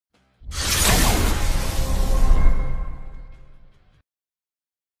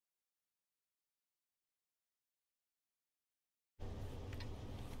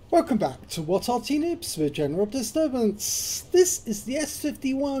Welcome back to What Arty Noobs with General Disturbance. This is the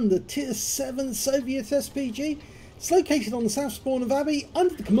S-51, the Tier 7 Soviet SPG. It's located on the south spawn of Abbey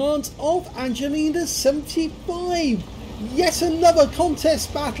under the command of Angelina75. Yet another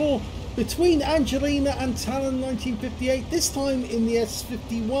contest battle between Angelina and talon1958, this time in the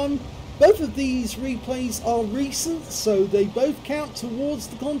S-51. Both of these replays are recent, so they both count towards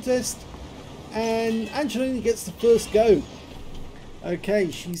the contest, and Angelina gets the first go. Okay,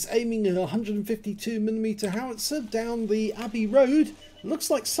 she's aiming a 152mm howitzer down the Abbey road.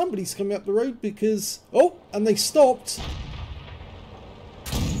 Looks like somebody's coming up the road because... Oh, and they stopped.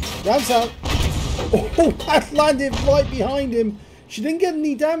 Rounds out. Oh, that landed right behind him. She didn't get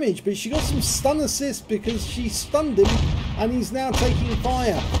any damage, but she got some stun assist because she stunned him and he's now taking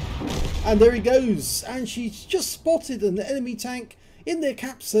fire. And there he goes. And she's just spotted an enemy tank in their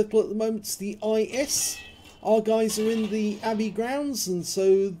cap circle at the moment. It's the IS. Our guys are in the Abbey grounds, and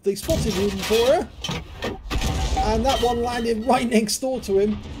so they spotted him for her. And that one landed right next door to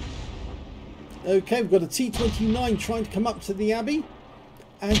him. Okay, we've got a T-29 trying to come up to the Abbey.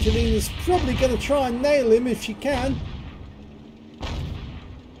 Angelina's probably going to try and nail him if she can.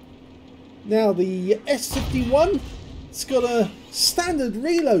 Now the S-51, it's got a standard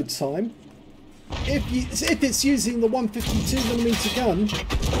reload time. If it's using the 152mm gun.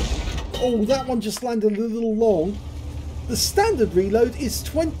 Oh, that one just landed a little long. The standard reload is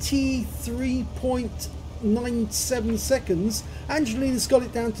 23.97 seconds. Angelina's got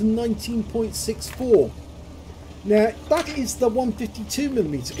it down to 19.64. Now, that is the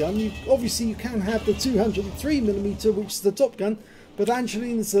 152mm gun. Obviously, you can have the 203mm, which is the top gun, but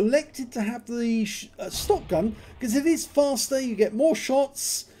Angelina's elected to have the stock gun because it is faster, you get more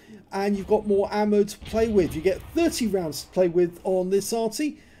shots, and you've got more ammo to play with. You get 30 rounds to play with on this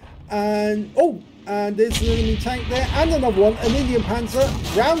Arty. And oh, and there's an enemy tank there, and another one, an Indian Panzer,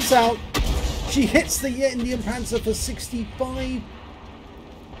 rounds out. She hits the Indian Panzer for 65.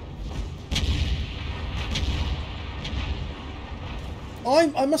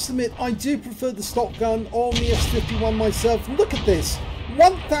 I must admit, I do prefer the stock gun on the S-51 myself. Look at this,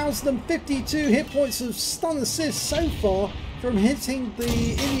 1052 hit points of stun assist so far from hitting the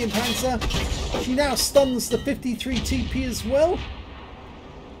Indian Panzer. She now stuns the 53 TP as well.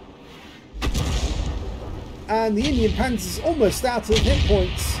 And the Indian Panzer's almost out of hit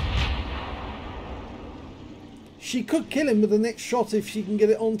points. She could kill him with the next shot if she can get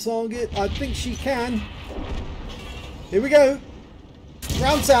it on target. I think she can. Here we go.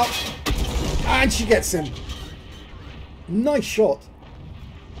 Rounds out. And she gets him. Nice shot.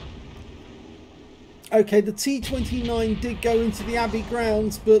 Okay, the T-29 did go into the Abbey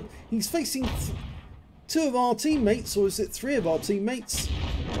grounds, but he's facing two of our teammates, or is it three of our teammates?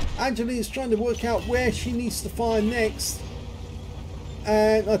 Angelina's trying to work out where she needs to fire next,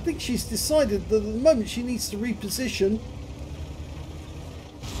 and I think she's decided that at the moment she needs to reposition.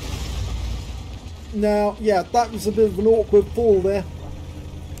 Now, yeah, that was a bit of an awkward fall there.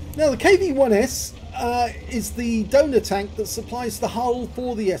 Now the KV-1S is the donor tank that supplies the hull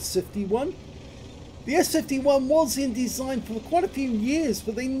for the S-51. The S-51 was in design for quite a few years,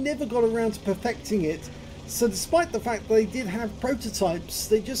 but they never got around to perfecting it. So despite the fact they did have prototypes,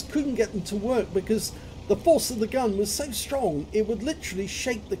 they just couldn't get them to work because the force of the gun was so strong it would literally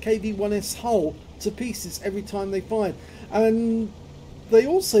shake the KV-1S hull to pieces every time they fired. And they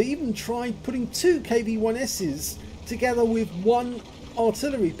also even tried putting two KV-1Ss together with one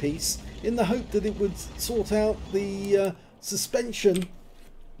artillery piece in the hope that it would sort out the suspension,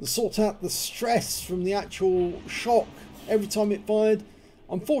 sort out the stress from the actual shock every time it fired.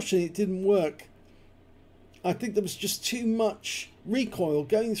 Unfortunately, it didn't work. I think there was just too much recoil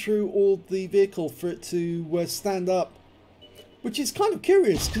going through all the vehicle for it to stand up, which is kind of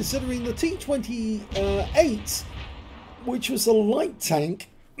curious considering the T-28, which was a light tank,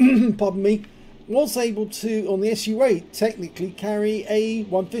 pardon me, was able to, on the SU-8, technically carry a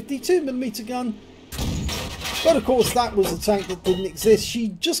 152mm gun. But of course that was a tank that didn't exist. She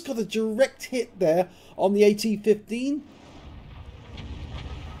just got a direct hit there on the AT-15.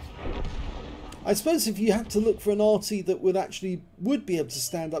 I suppose if you had to look for an Arty that would be able to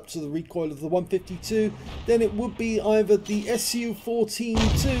stand up to the recoil of the 152, then it would be either the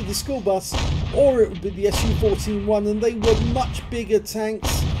SU-14-2, the school bus, or it would be the SU-14-1, and they were much bigger tanks,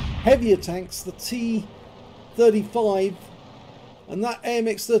 heavier tanks, the T-35, and that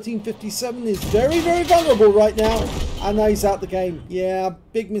AMX-1357 is very, very vulnerable right now, and now he's out the game. Yeah,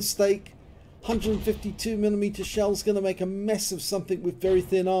 big mistake. 152mm shell's going to make a mess of something with very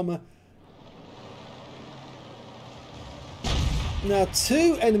thin armour. Now,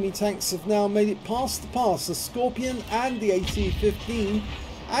 two enemy tanks have now made it past the pass, the Scorpion and the AT-15,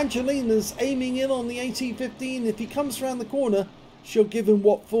 Angelina's aiming in on the AT-15. If he comes around the corner, she'll give him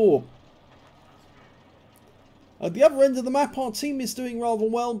what for. At the other end of the map, our team is doing rather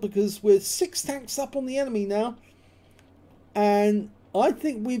well because we're 6 tanks up on the enemy now. And I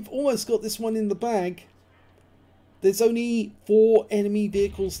think we've almost got this one in the bag. There's only 4 enemy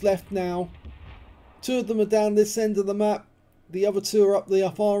vehicles left now. 2 of them are down this end of the map. The other 2 are up the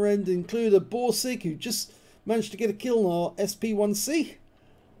far end, include a Borsig who just managed to get a kill on our SP1C.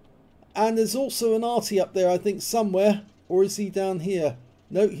 And there's also an Arty up there, I think, somewhere. Or is he down here?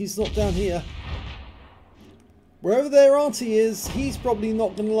 No, he's not down here. Wherever their Arty is, he's probably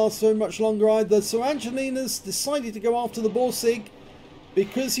not going to last very much longer either. So Angelina's decided to go after the Borsig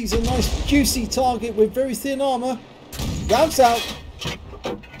because he's a nice juicy target with very thin armour. Rounds out.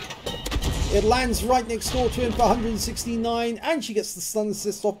 It lands right next door to him for 169, and she gets the stun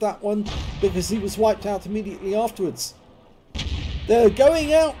assist off that one because he was wiped out immediately afterwards. They're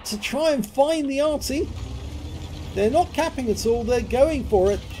going out to try and find the Arty. They're not capping at all, they're going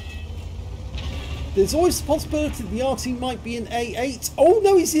for it. There's always the possibility the Arty might be in A8. Oh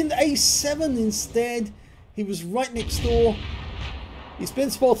no, he's in A7 instead. He was right next door. He's been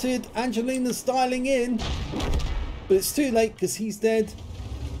spotted. Angelina's dialing in. But it's too late because he's dead.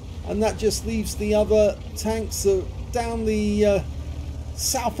 And that just leaves the other tanks down the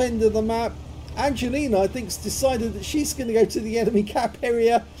south end of the map. Angelina, I think, has decided that she's going to go to the enemy cap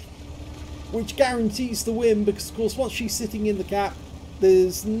area, which guarantees the win because, of course, once she's sitting in the cap,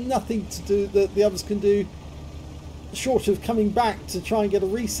 there's nothing to do that the others can do short of coming back to try and get a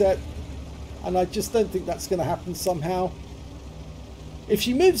reset. And I just don't think that's going to happen somehow. If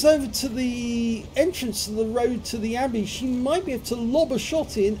she moves over to the entrance of the road to the Abbey, she might be able to lob a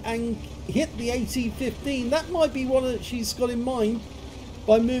shot in and hit the AT-15. That might be what she's got in mind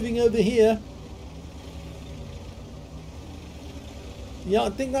by moving over here. Yeah, I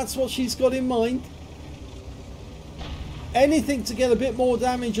think that's what she's got in mind. Anything to get a bit more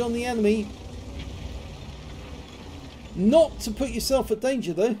damage on the enemy. Not to put yourself at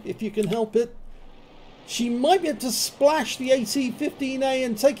danger though, if you can help it. She might be able to splash the AT-15A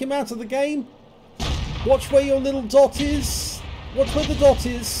and take him out of the game. Watch where your little dot is. Watch where the dot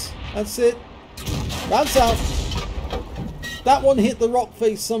is. That's it. Rounds out. That one hit the rock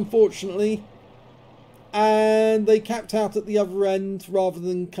face, unfortunately. And they capped out at the other end rather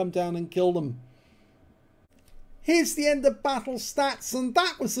than come down and kill them. Here's the end of battle stats, and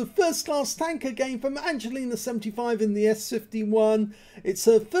that was the first class tanker game from Angelina75 in the S-51. It's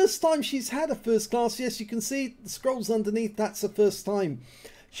her first time she's had a first class. Yes, you can see the scrolls underneath, that's her first time.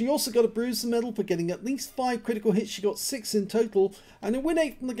 She also got a bruiser medal for getting at least 5 critical hits. She got 6 in total, and her win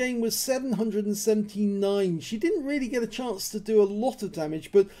rate from the game was 779. She didn't really get a chance to do a lot of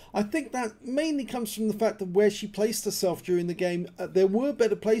damage, but I think that mainly comes from the fact that where she placed herself during the game, there were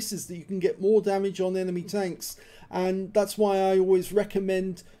better places that you can get more damage on enemy tanks, and that's why I always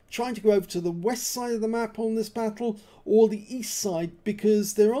recommend trying to go over to the west side of the map on this battle or the east side,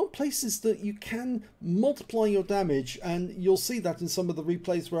 because there are places that you can multiply your damage, and you'll see that in some of the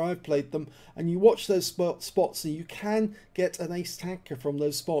replays where I've played them, and you watch those spots and you can get an ace tanker from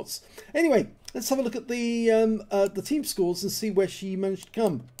those spots. Anyway, let's have a look at the team scores and see where she managed to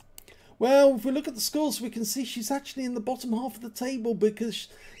come. Well, if we look at the scores, we can see she's actually in the bottom half of the table because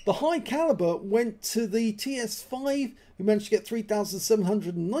the high caliber went to the TS5, who managed to get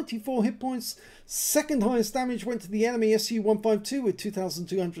 3,794 hit points. Second highest damage went to the enemy SU-152 with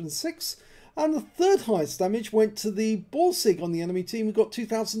 2,206. And the third highest damage went to the Borsig on the enemy team, who got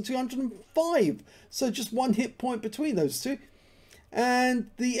 2,205. So just 1 hit point between those two. And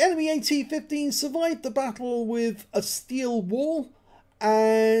the enemy AT-15 survived the battle with a steel wall.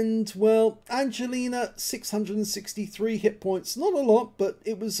 And, well, Angelina, 663 hit points. Not a lot, but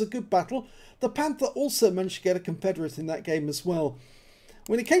it was a good battle. The Panther also managed to get a Confederate in that game as well.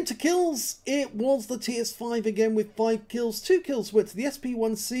 When it came to kills, it was the TS5 again with 5 kills. 2 kills went to the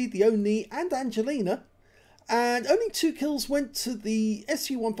SP1C, the Oni, and Angelina. And only 2 kills went to the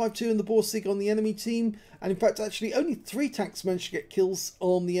SU-152 and the Borsig on the enemy team. And in fact, actually, only 3 tanks managed to get kills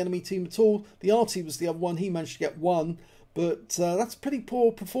on the enemy team at all. The Arty was the other one. He managed to get 1. But that's pretty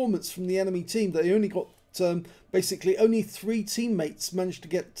poor performance from the enemy team. They only got, basically, only 3 teammates managed to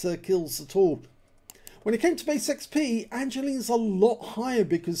get kills at all. When it came to base XP, Angelina's a lot higher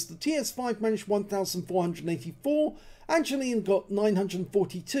because the TS5 managed 1,484. Angelina got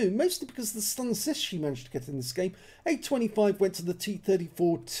 942, mostly because of the stun assist she managed to get in this game. 825 went to the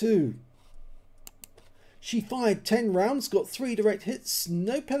T-34 too. She fired 10 rounds, got 3 direct hits,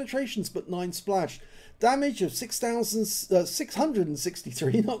 no penetrations but 9 splash. Damage of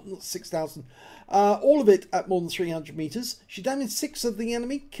 663, not 6,000. All of it at more than 300 meters. She damaged 6 of the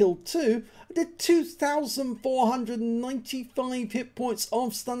enemy, killed 2, and did 2,495 hit points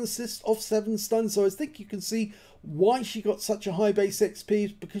of stun assist off 7 stuns. So I think you can see why she got such a high base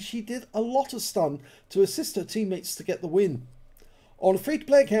XP, because she did a lot of stun to assist her teammates to get the win. On a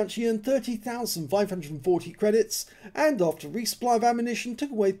free-to-play account, she earned 30,540 credits, and after resupply of ammunition,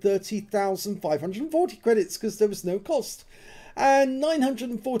 took away 30,540 credits because there was no cost. And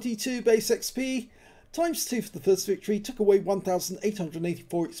 942 base XP, times 2 for the first victory, took away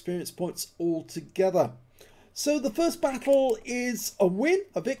 1,884 experience points altogether. So the first battle is a win,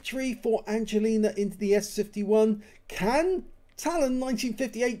 a victory for Angelina into the S-51. Can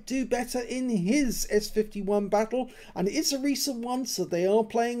talon1958 do better in his S-51 battle? And it is a recent one, so they are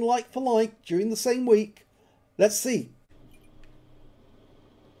playing like for like during the same week. Let's see.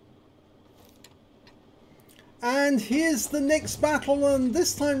 And here's the next battle, and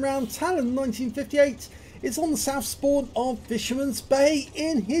this time round talon1958 is on the south spawn of Fisherman's Bay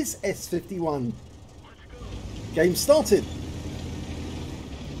in his S-51. Game started.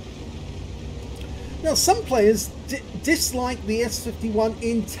 Now, some players dislike the S-51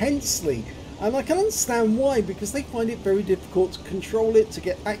 intensely, and I can understand why, because they find it very difficult to control it, to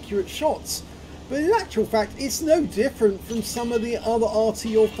get accurate shots. But in actual fact, it's no different from some of the other Arty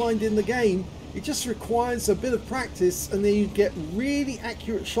you'll find in the game. It just requires a bit of practice, and then you get really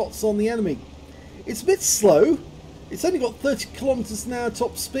accurate shots on the enemy. It's a bit slow. It's only got 30 kilometers an hour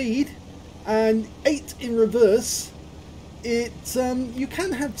top speed and 8 in reverse. You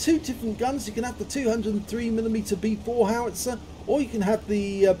can have 2 different guns. You can have the 203mm B4 howitzer, or you can have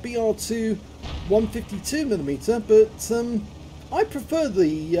the BR2 152mm, but I prefer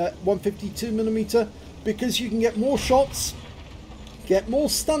the 152mm because you can get more shots, get more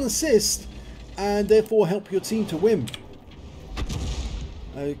stun assist, and therefore help your team to win.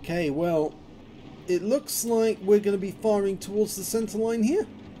 Okay, well, it looks like we're going to be firing towards the centre line here.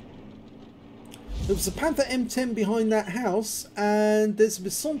 There was a Panther M10 behind that house, and there's a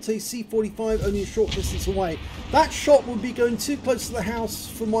Bisonte C45 only a short distance away. That shot would be going too close to the house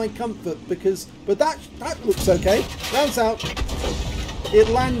for my comfort, but that looks okay. Rounds out. It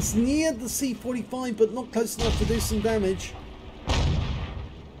lands near the C45, but not close enough to do some damage.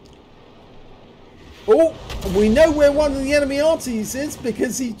 Oh, we know where one of the enemy Artys is,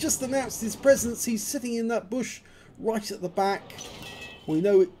 because he just announced his presence. He's sitting in that bush right at the back. We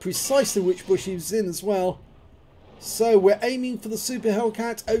know precisely which bush he was in as well. So we're aiming for the Super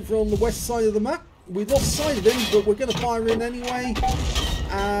Hellcat over on the west side of the map. We lost sight of him, but we're going to fire in anyway.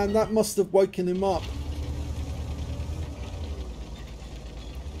 And that must have woken him up.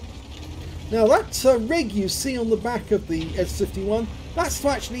 Now that rig you see on the back of the S-51, that's to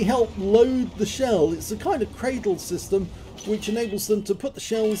actually help load the shell. It's a kind of cradle system which enables them to put the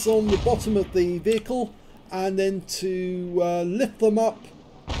shells on the bottom of the vehicle and then to lift them up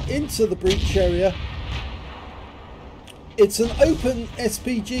into the breach area. It's an open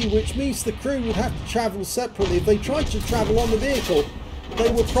SPG, which means the crew would have to travel separately. If they tried to travel on the vehicle, they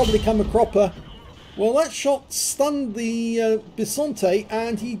would probably come a cropper. Well, that shot stunned the Bisonte,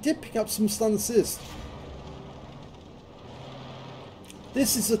 and he did pick up some stun assist.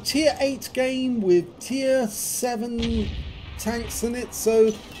 This is a tier 8 game with tier 7 tanks in it,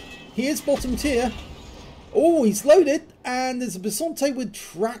 so here's bottom tier. Oh, he's loaded, and there's a Bisonte with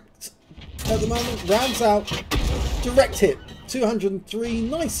tracked at the moment. Rounds out. Direct hit. 203.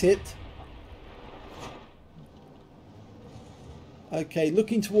 Nice hit. Okay,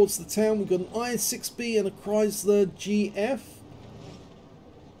 looking towards the town. We've got an IS-6B and a Chrysler GF.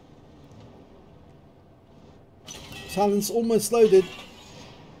 Talon's almost loaded.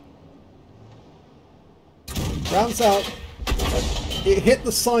 Rounds out. It hit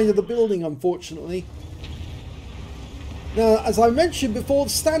the side of the building, unfortunately. Now, as I mentioned before,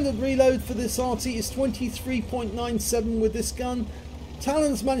 the standard reload for this Arty is 23.97 with this gun.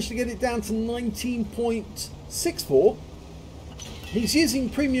 Talon's managed to get it down to 19.64. He's using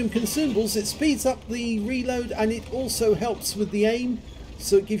premium consumables. It speeds up the reload, and it also helps with the aim,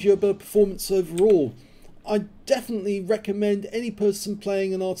 so it gives you a better performance overall. I definitely recommend any person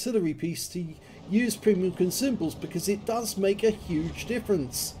playing an artillery piece to use premium consumables, because it does make a huge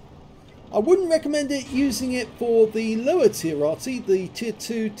difference. I wouldn't recommend using it for the lower tier Arty, the tier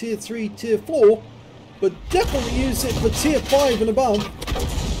 2, tier 3, tier 4, but definitely use it for tier 5 and above.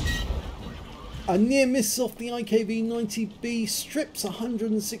 A near miss off the IKV-90B strips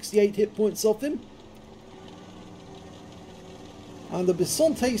 168 hit points off him. And the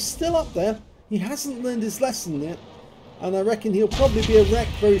Bisonte's still up there. He hasn't learned his lesson yet, and I reckon he'll probably be a wreck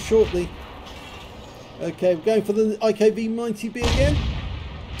very shortly. Okay, we're going for the IKV-90B again.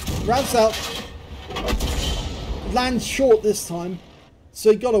 Rounds out. Lands short this time,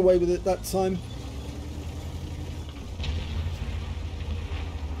 so he got away with it that time.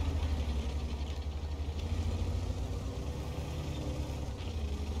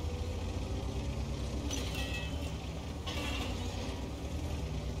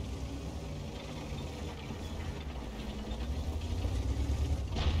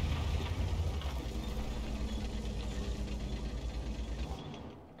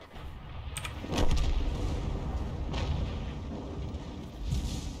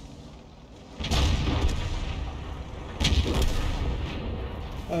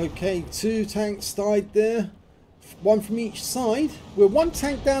 Okay, 2 tanks died there. 1 from each side. We're 1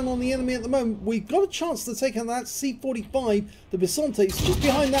 tank down on the enemy at the moment. We've got a chance to take on that C-45, the Bisonte, just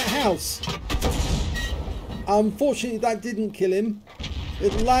behind that house. Unfortunately, that didn't kill him.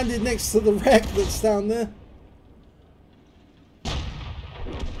 It landed next to the wreck that's down there.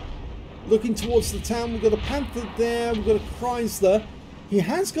 Looking towards the town, we've got a Panther there, we've got a Chrysler. He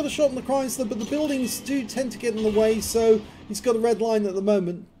has got a shot on the Chrysler, but the buildings do tend to get in the way, so he's got a red line at the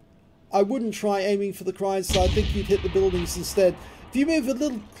moment. I wouldn't try aiming for the Chrysler. I think you'd hit the buildings instead. If you move a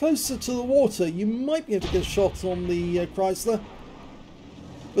little closer to the water, you might be able to get a shot on the Chrysler.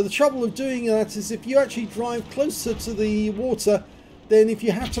 But the trouble of doing that is if you actually drive closer to the water, then if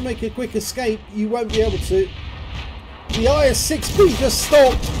you have to make a quick escape, you won't be able to. The IS-6B just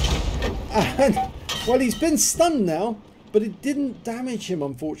stopped. And, well, he's been stunned now, but it didn't damage him,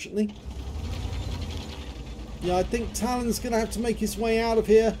 unfortunately. Yeah, I think Talon's going to have to make his way out of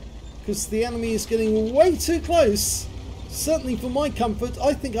here because the enemy is getting way too close. Certainly for my comfort,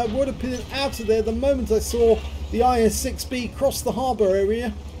 I think I would have been out of there the moment I saw the IS-6B cross the harbour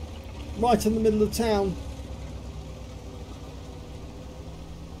area, right in the middle of town.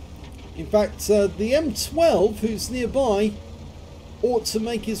 In fact, the M12, who's nearby, ought to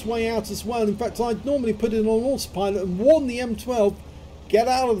make his way out as well. In fact, I'd normally put it on autopilot and warn the M12, get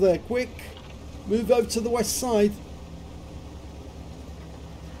out of there quick, move over to the west side.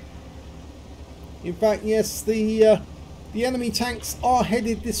 In fact, yes, the enemy tanks are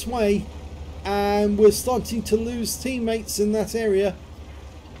headed this way, and we're starting to lose teammates in that area.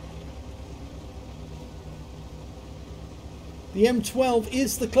 The M12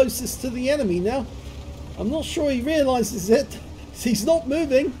 is the closest to the enemy now. I'm not sure he realises it. He's not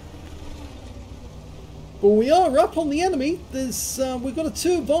moving. But we are up on the enemy. We've got a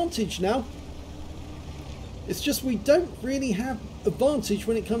 2 advantage now. It's just we don't really have advantage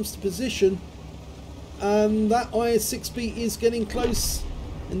when it comes to position. And that IS-6B is getting close.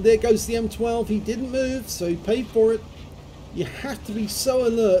 And there goes the M12. He didn't move, so he paid for it. You have to be so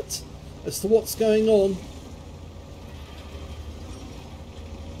alert as to what's going on.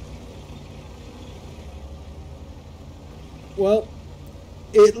 Well,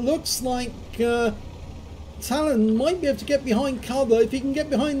 it looks like Talon might be able to get behind cover if he can get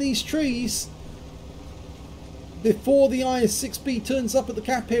behind these trees before the IS-6B turns up at the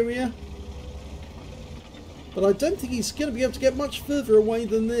cap area. But I don't think he's going to be able to get much further away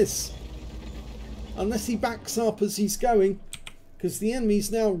than this. Unless he backs up as he's going. Because the enemy's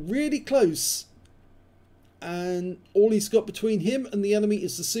now really close. And all he's got between him and the enemy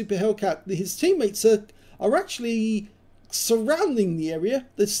is the Super Hellcat. His teammates are actually surrounding the area.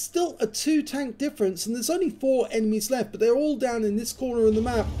 There's still a 2 tank difference. And there's only 4 enemies left. But they're all down in this corner of the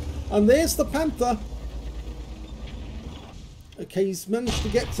map. And there's the Panther. Okay, he's managed to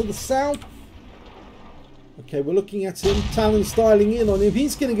get to the south. Okay, we're looking at him. Talon's styling in on him.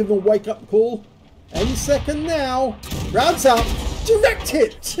 He's going to give him a wake-up call. Any second now. Rounds out. Direct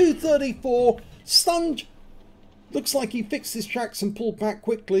hit. 234. Stunned. Looks like he fixed his tracks and pulled back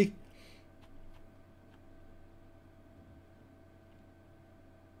quickly.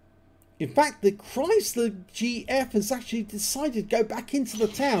 In fact, the Chrysler GF has actually decided to go back into the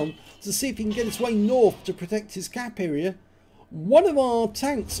town to see if he can get his way north to protect his cap area. One of our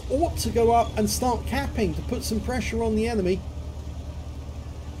tanks ought to go up and start capping to put some pressure on the enemy.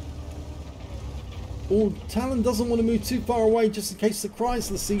 Oh, Talon doesn't want to move too far away just in case the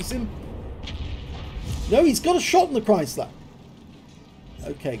Chrysler sees him. No, he's got a shot on the Chrysler.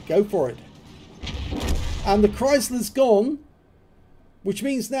 Okay, go for it. And the Chrysler's gone, which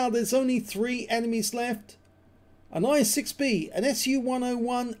means now there's only 3 enemies left. An IS-6B, an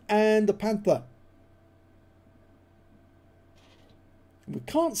SU-101 and a Panther. We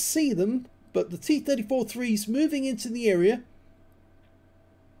can't see them, but the T-34-3 is moving into the area.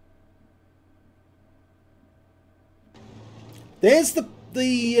 There's the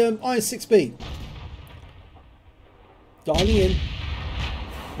the IS-6B. Dialing in.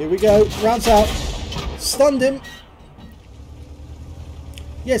 Here we go. Rounds out. Stunned him.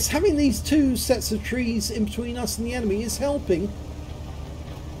 Yes, having these two sets of trees in between us and the enemy is helping.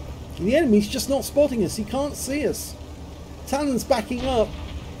 The enemy's just not spotting us. He can't see us. Talon's backing up.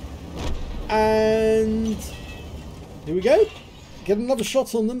 And here we go. Get another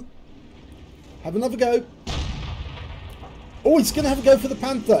shot on them. Have another go. Oh, he's going to have a go for the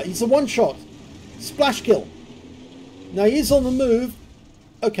Panther. He's a one-shot. Splash kill. Now he is on the move.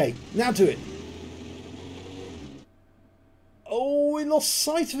 Okay, now do it. Oh, we lost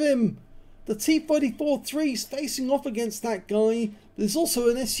sight of him. The T-34-3 is facing off against that guy. There's also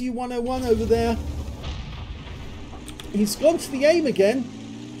an Su-101 over there. He's gone to the aim again.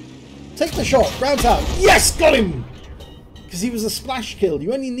 Take the shot. Rounds out. Yes, got him! Because he was a splash kill.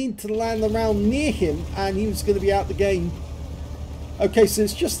 You only need to land the round near him and he was going to be out the game. Okay, so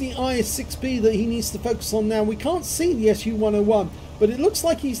it's just the IS-6B that he needs to focus on now. We can't see the Su-101, but it looks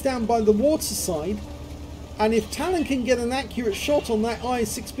like he's down by the water side. And if Talon can get an accurate shot on that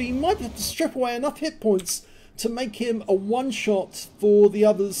IS-6B, he might have to strip away enough hit points to make him a one-shot for the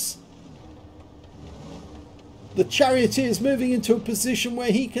others. The Charioteer is moving into a position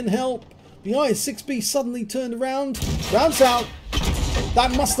where he can help. The IS-6B suddenly turned around. Rounds out.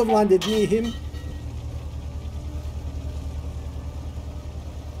 That must have landed near him.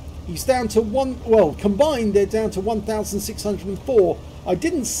 He's down to one, well, combined they're down to 1,604. I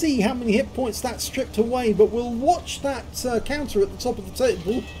didn't see how many hit points that stripped away, but we'll watch that counter at the top of the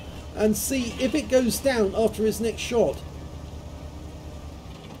table and see if it goes down after his next shot.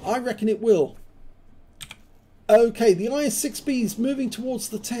 I reckon it will. Okay, the IS-6B is moving towards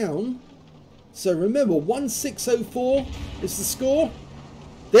the town. So remember, 1604 is the score.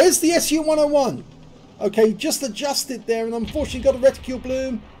 There's the Su-101. Okay, just adjusted there and unfortunately got a reticule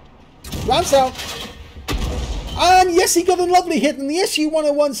bloom. Rounds out. And yes, he got a lovely hit. And the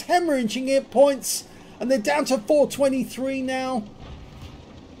Su-101's hemorrhaging hit points. And they're down to 423 now.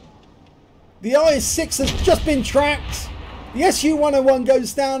 The IS-6 has just been tracked. The Su-101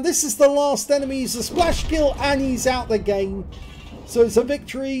 goes down. This is the last enemy. He's a splash kill and he's out the game. So it's a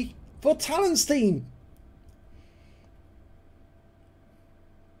victory for Talon's team.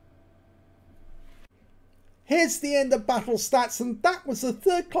 Here's the end of battle stats, and that was the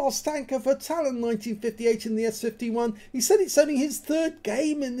third class tanker for talon1958 in the S-51. He said it's only his third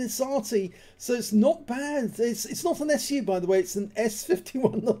game in this Arty, so it's not bad. It's not an SU, by the way, it's an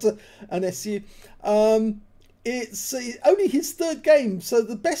S-51, not an SU. It's only his third game, so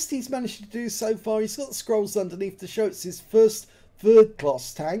the best he's managed to do so far. He's got the scrolls underneath to show it's his first third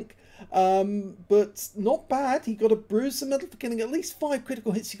class tank. But not bad. He got a bruise, the medal for getting at least 5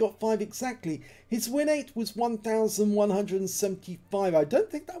 critical hits. He got 5 exactly. His win rate was 1,175. I don't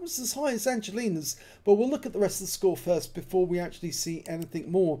think that was as high as Angelina's, but we'll look at the rest of the score first before we actually see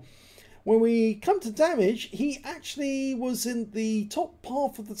anything more. When we come to damage, he actually was in the top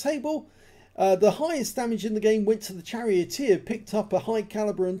half of the table. The highest damage in the game went to the Charioteer, picked up a high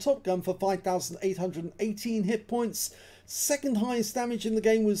caliber and top gun for 5,818 hit points. Second highest damage in the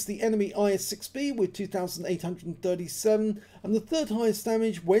game was the enemy IS-6B with 2,837, and the third highest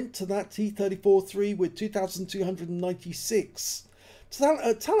damage went to that T-34-3 with 2,296.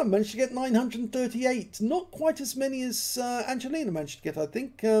 Talon managed to get 938, not quite as many as Angelina managed to get, I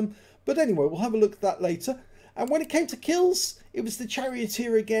think, but anyway, we'll have a look at that later. And when it came to kills, it was the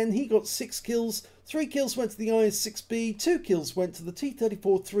Charioteer again. He got 6 kills, 3 kills went to the IS-6B, 2 kills went to the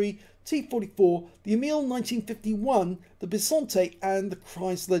T-34-3, T-44, the angelina75, the Bisonte and the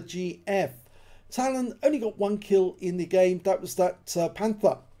Chrysler GF. Talon only got 1 kill in the game. That was that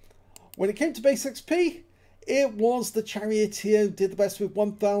Panther. When it came to base XP, it was the Charioteer who did the best with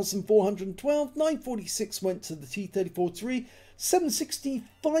 1,412. 946 went to the T-34-3.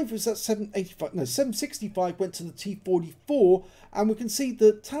 765 was that 785? No, 765 went to the T-44, and we can see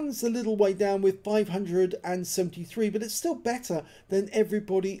that Talon's a little way down with 573, but it's still better than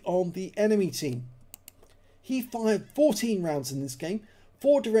everybody on the enemy team. He fired 14 rounds in this game,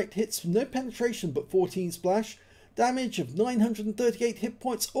 4 direct hits, no penetration but 14 splash, damage of 938 hit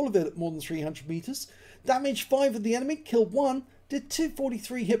points, all of it at more than 300 meters, damage 5 of the enemy, killed 1, did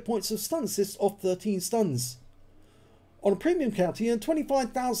 243 hit points of stun assist off 13 stuns. On a premium count, he earned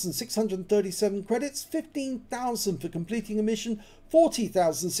 25,637 credits, 15,000 for completing a mission,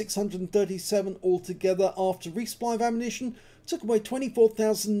 40,637 altogether after resupply of ammunition, took away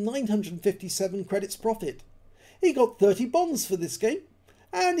 24,957 credits profit. He got 30 bombs for this game,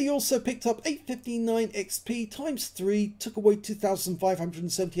 And he also picked up 859 XP times 3, took away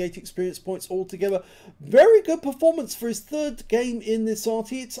 2,578 experience points altogether. Very good performance for his third game in this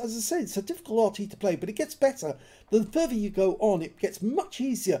Arty. It's, as I said, it's a difficult Arty to play, but it gets better. The further you go on, it gets much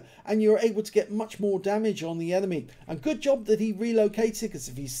easier, and you're able to get much more damage on the enemy. And good job that he relocated, because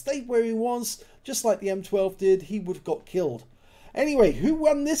if he stayed where he was, just like the M12 did, he would have got killed. Anyway, who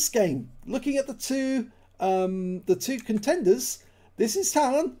won this game? Looking at the two contenders, this is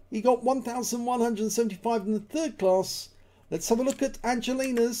Talon. He got 1,175 in the third class. Let's have a look at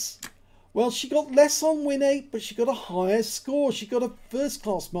Angelina's. Well, she got less on Win 8, but she got a higher score. She got a first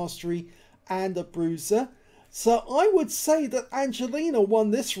class mastery and a bruiser. So I would say that Angelina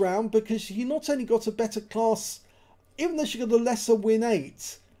won this round because she not only got a better class, even though she got a lesser Win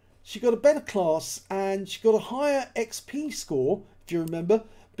 8, she got a better class and she got a higher XP score, if you remember,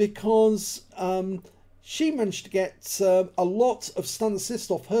 because she managed to get a lot of stun assist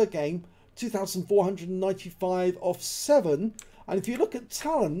off her game, 2,495 off 7. And if you look at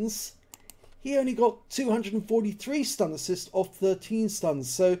Talon's, he only got 243 stun assist off 13 stuns.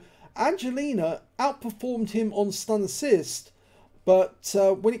 So Angelina outperformed him on stun assist. But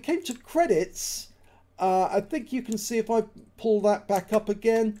when it came to credits, I think you can see, if I pull that back up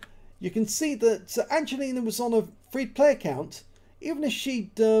again, you can see that Angelina was on a free play account. Even if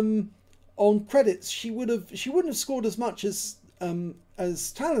she'd on credits, she wouldn't have scored as much as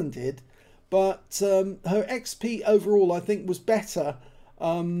Talon did, but her XP overall I think was better.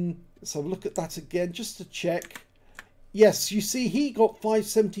 So look at that again just to check. Yes, you see he got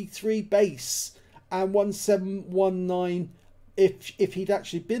 573 base and 1719 if he'd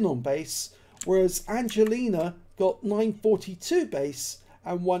actually been on base, whereas Angelina got 942 base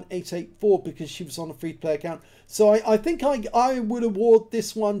and 1884 because she was on a free play account. So I think I would award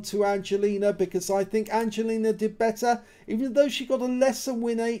this one to Angelina, because I think Angelina did better. Even though she got a lesser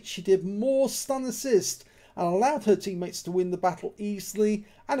Win 8, she did more stun assist and allowed her teammates to win the battle easily.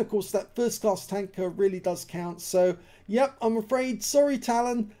 And of course that first class tanker really does count. So yep, I'm afraid, sorry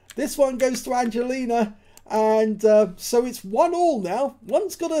Talon, this one goes to Angelina. And so it's 1-1 now.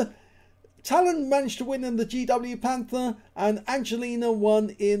 Talon managed to win in the GW Panther, and Angelina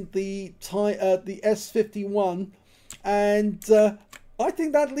won in the S-51, and I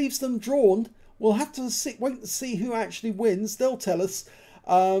think that leaves them drawn. We'll have to wait and see who actually wins. They'll tell us,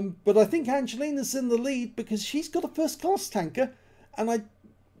 but I think Angelina's in the lead because she's got a first class tanker, and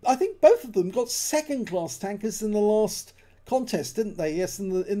I think both of them got second class tankers in the last contest, didn't they? Yes, in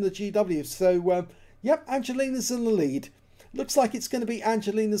the GW. So yep, Angelina's in the lead. Looks like it's going to be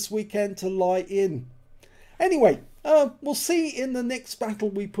Angelina's weekend to lie in. Anyway, we'll see in the next battle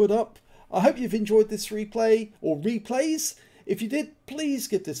we put up. I hope you've enjoyed this replay or replays. If you did, please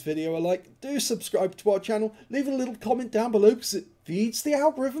give this video a like. Do subscribe to our channel. Leave a little comment down below because it feeds the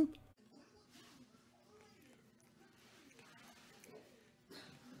algorithm.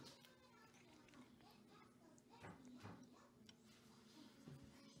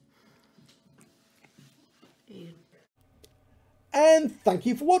 And thank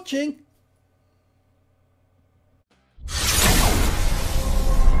you for watching.